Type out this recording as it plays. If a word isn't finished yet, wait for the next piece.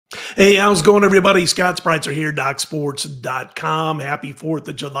Hey, how's it going, everybody? Scott Spreitzer here, DocSports.com. Happy 4th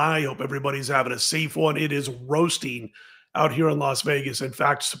of July. Hope everybody's having a safe one. It is roasting out here in Las Vegas. In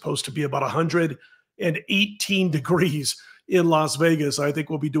fact, it's supposed to be about 118 degrees in Las Vegas. I think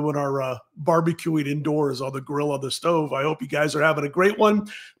we'll be doing our barbecuing indoors on the grill on the stove. I hope you guys are having a great one.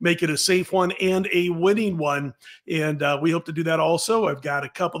 Make it a safe one and a winning one. And we hope to do that also. I've got a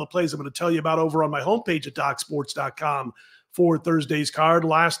couple of plays I'm going to tell you about over on my homepage at DocSports.com. For Thursday's card.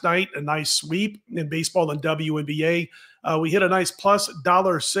 Last night, a nice sweep in baseball and WNBA. We hit a nice plus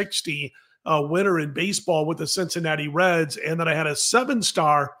 $1.60 winner in baseball with the Cincinnati Reds. And then I had a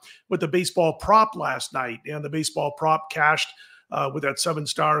 7-star with the baseball prop last night. And the baseball prop cashed with that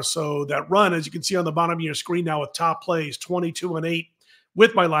 7-star. So that run, as you can see on the bottom of your screen now with top plays, 22-8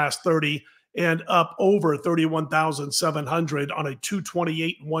 with my last 30. And up over 31,700 on a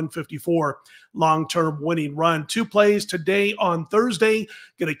 228-154 long-term winning run. 2 plays today on Thursday.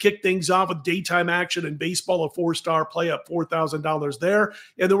 Going to kick things off with daytime action in baseball, a 4-star play up $4,000 there.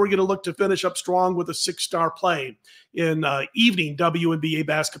 And then we're going to look to finish up strong with a 6-star play in evening WNBA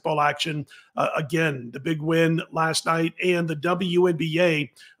basketball action. Again, the big win last night and the WNBA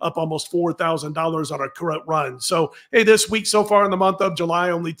up almost $4,000 on our current run. So, hey, this week so far in the month of July,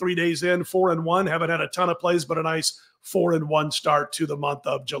 only 3 days in, 4-1. Haven't had a ton of plays, but a nice 4-1 start to the month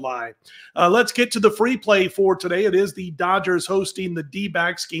of July. Let's get to the free play for today. It is the Dodgers hosting the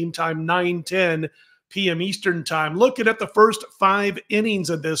D-backs. Game time 9:10 p.m. Eastern time. Looking at the first 5 innings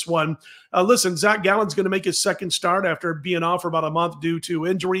of this one. Listen, Zach Gallen's going to make his second start after being off for about a month due to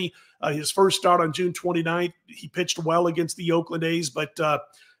injury. His first start on June 29th, he pitched well against the Oakland A's, but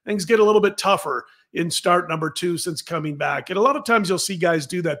things get a little bit tougher in start number 2 since coming back. And a lot of times you'll see guys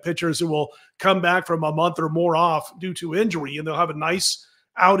do that, pitchers who will come back from a month or more off due to injury, and they'll have a nice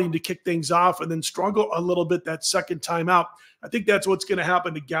outing to kick things off and then struggle a little bit that second time out. I think that's what's going to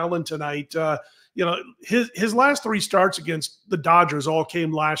happen to Gallen tonight. You know, his last 3 starts against the Dodgers all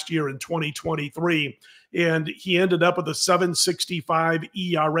came last year in 2023, and he ended up with a 7.65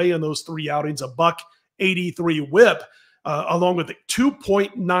 ERA in those 3 outings, a .183 WHIP, along with a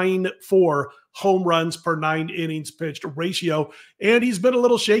 2.94 home runs per 9 innings pitched ratio. And he's been a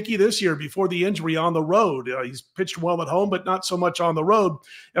little shaky this year before the injury on the road. He's pitched well at home, but not so much on the road.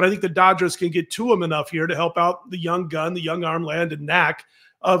 And I think the Dodgers can get to him enough here to help out the young gun, the young arm, Landon Knack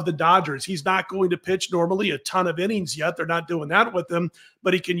of the Dodgers. He's not going to pitch normally a ton of innings yet. They're not doing that with him,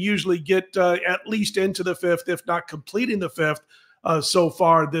 but he can usually get at least into the 5th, if not completing the 5th. So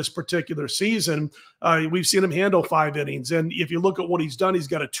far this particular season. We've seen him handle 5 innings. And if you look at what he's done, he's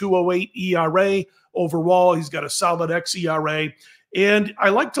got a 2.08 ERA overall. He's got a solid xERA. And I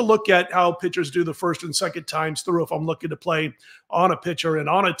like to look at how pitchers do the first and second times through if I'm looking to play on a pitcher and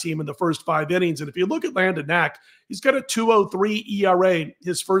on a team in the first 5 innings. And if you look at Landon Knack, he's got a 2.03 ERA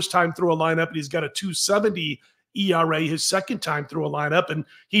his first time through a lineup, and he's got a 2.70 ERA his second time through a lineup. And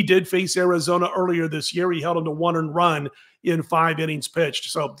he did face Arizona earlier this year. He held him to 1 run in 5 innings pitched.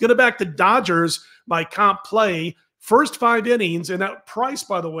 So get it back to Dodgers, my comp play, first 5 innings. And that price,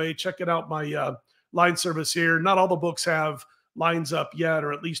 by the way, check it out, my line service here. Not all the books have lines up yet,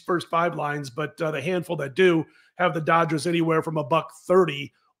 or at least first 5 lines, but the handful that do have the Dodgers anywhere from a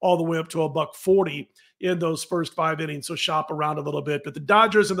 $1.30 all the way up to a $1.40 in those first 5 innings. So shop around a little bit. But the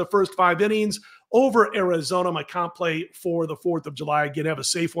Dodgers in the first 5 innings over Arizona, my comp play for the 4th of July. Again, have a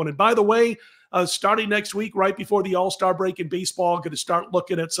safe one. And by the way, starting next week, right before the All-Star break in baseball, going to start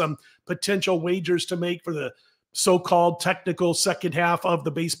looking at some potential wagers to make for the so-called technical second half of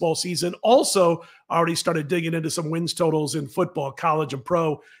the baseball season. Also, I already started digging into some wins totals in football, college and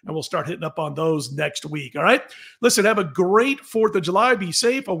pro, and we'll start hitting up on those next week. All right? Listen, have a great 4th of July. Be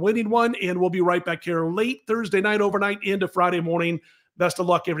safe, a winning one, and we'll be right back here late Thursday night, overnight, into Friday morning. Best of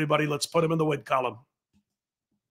luck, everybody. Let's put them in the win column.